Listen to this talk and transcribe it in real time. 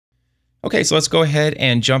Okay, so let's go ahead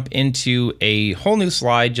and jump into a whole new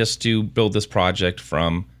slide just to build this project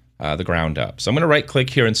from the ground up. So I'm going to right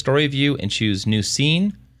click here in Story View and choose New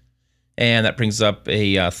Scene. And that brings up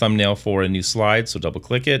a thumbnail for a new slide, so double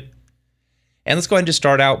click it. And let's go ahead and just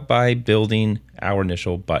start out by building our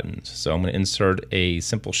initial buttons. So I'm going to insert a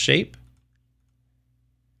simple shape.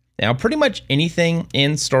 Now pretty much anything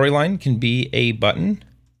in Storyline can be a button.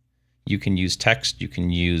 You can use text, you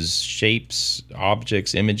can use shapes,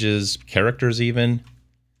 objects, images, characters even,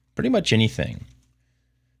 pretty much anything.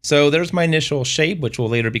 So there's my initial shape, which will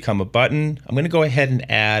later become a button. I'm going to go ahead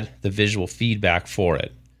and add the visual feedback for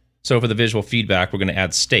it. So for the visual feedback, we're going to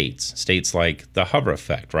add states. States like the hover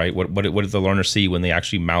effect, right? What does the learner see when they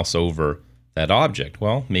actually mouse over that object?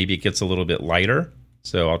 Well, maybe it gets a little bit lighter.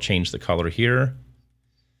 So I'll change the color here.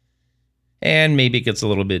 And maybe it gets a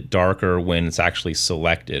little bit darker when it's actually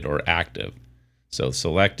selected or active. So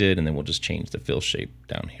selected, and then we'll just change the fill shape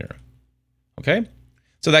down here. Okay,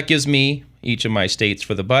 so that gives me each of my states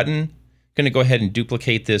for the button. I'm going to go ahead and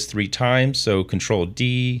duplicate this 3 times. So Control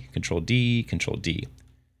D, Control D, Control D.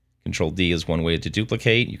 Control D is one way to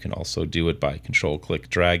duplicate. You can also do it by Control click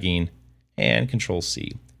dragging and Control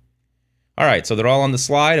C. All right, so they're all on the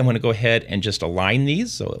slide. I'm going to go ahead and just align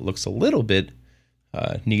these so it looks a little bit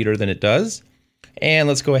neater than it does. And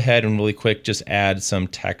let's go ahead and really quick just add some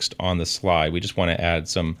text on the slide. We just want to add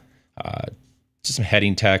some just some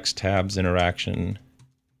heading text, tabs, interaction,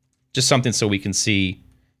 just something so we can see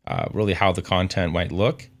really how the content might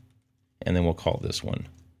look. And then we'll call this one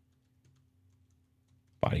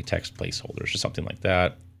body text placeholders or something like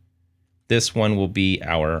that. This one will be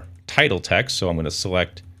our title text. So I'm going to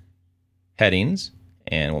select headings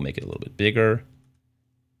and we'll make it a little bit bigger.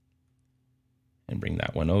 And bring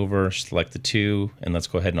that one over, select the 2, and let's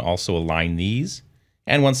go ahead and also align these.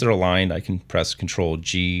 And once they're aligned, I can press Control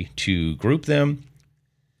G to group them.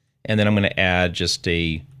 And then I'm going to add just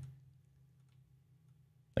like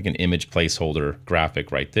an image placeholder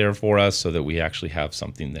graphic right there for us so that we actually have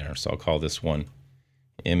something there. So I'll call this one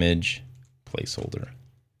image placeholder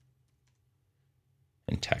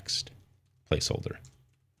and text placeholder.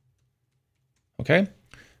 Okay,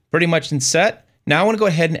 pretty much in set. Now I want to go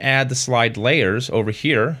ahead and add the slide layers over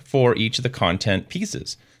here for each of the content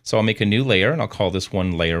pieces. So I'll make a new layer and I'll call this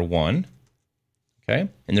one layer 1. Okay,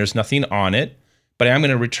 and there's nothing on it, but I'm going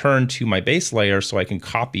to return to my base layer so I can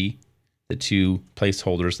copy the 2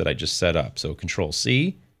 placeholders that I just set up. So Control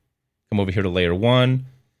C, come over here to layer 1,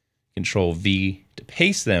 Control V to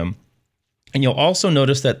paste them. And you'll also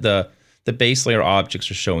notice that the base layer objects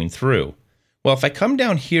are showing through. Well, if I come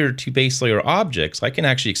down here to base layer objects, I can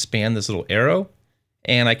actually expand this little arrow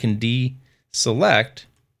and I can deselect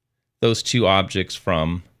those 2 objects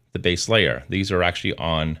from the base layer. These are actually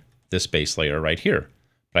on this base layer right here,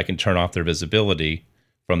 but I can turn off their visibility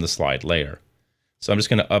from the slide layer. So I'm just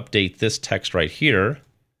going to update this text right here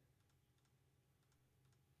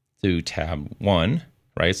to tab 1,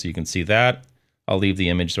 right? So you can see that. I'll leave the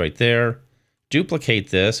image right there,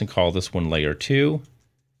 duplicate this and call this one layer 2.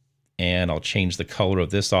 And I'll change the color of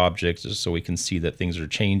this object just so we can see that things are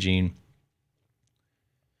changing.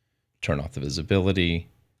 Turn off the visibility.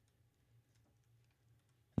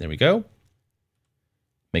 There we go.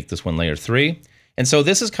 Make this one layer 3. And so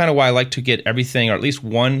this is kind of why I like to get everything, or at least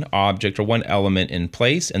one object or one element in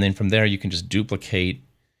place. And then from there, you can just duplicate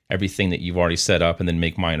everything that you've already set up and then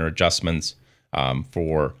make minor adjustments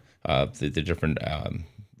for the different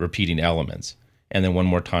repeating elements. And then one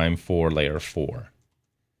more time for layer 4.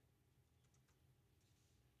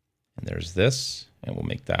 And there's this, and we'll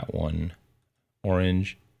make that one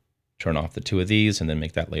orange, turn off the 2 of these, and then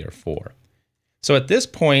make that layer 4. So at this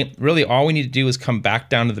point, really all we need to do is come back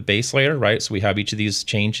down to the base layer, right? So we have each of these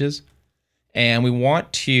changes, and we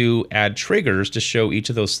want to add triggers to show each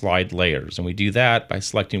of those slide layers. And we do that by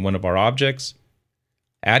selecting one of our objects,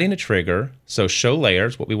 adding a trigger, so show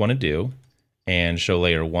layers, what we want to do, and show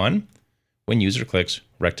layer 1 when user clicks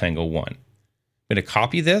rectangle 1. I'm going to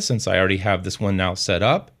copy this since I already have this one now set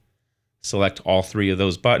up. Select all 3 of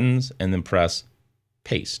those buttons and then press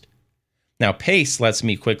paste. Now paste lets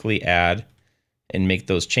me quickly add and make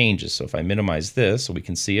those changes. So if I minimize this so we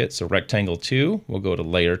can see it, so rectangle 2 will go to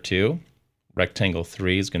layer 2, rectangle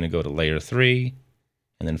 3 is going to go to layer 3,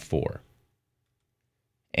 and then 4.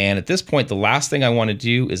 And at this point, the last thing I want to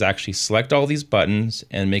do is actually select all these buttons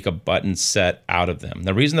and make a button set out of them.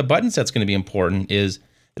 The reason the button set is going to be important is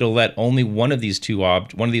it'll let only one of these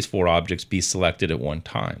 4 objects be selected at one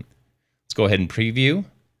time. Let's go ahead and preview,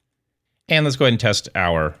 and let's go ahead and test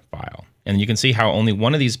our file. And you can see how only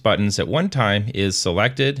one of these buttons at one time is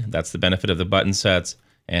selected. That's the benefit of the button sets,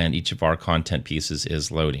 and each of our content pieces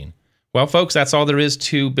is loading. Well, folks, that's all there is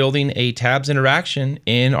to building a tabs interaction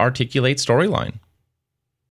in Articulate Storyline.